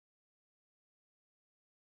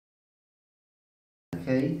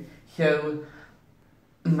Okay, so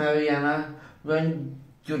Mirjana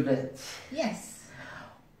Rendulic. Yes.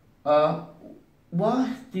 What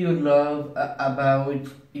do you love about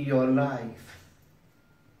your life?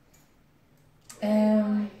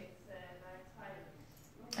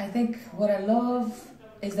 I think what I love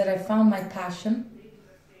is that I found my passion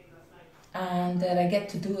and that I get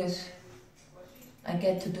to do it. I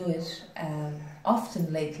get to do it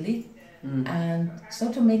often lately, and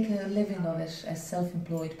so to make a living of it as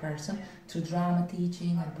self-employed person through drama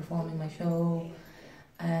teaching and performing my show,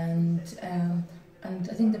 and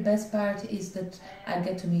I think the best part is that I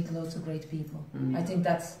get to meet loads of great people. I think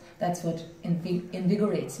that's what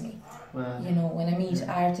invigorates me. Wow. You know, when I meet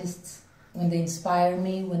artists, when they inspire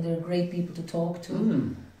me, when they're great people to talk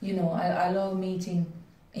to. You know, I love meeting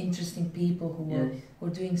interesting people who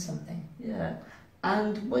are doing something. Yeah.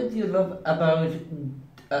 And what do you love about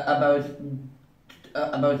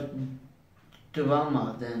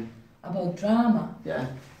drama then? About drama? Yeah.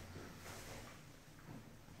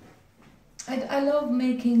 I love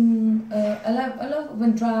making. I love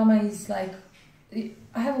when drama is like.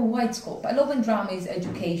 I have a wide scope. I love when drama is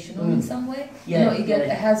educational in some way. Yeah, you know, it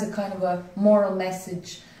has a kind of a moral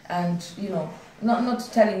message, and you know, not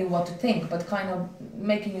telling you what to think, but kind of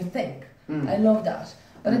making you think. I love that.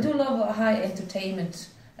 But I do love a high entertainment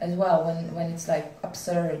as well when it's like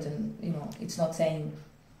absurd and you know it's not saying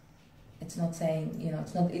you know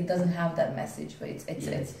it doesn't have that message, but it's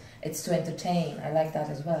to entertain. I like that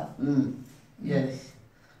as well. Yes.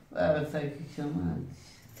 Well, thank you so much.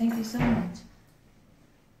 Thank you so much.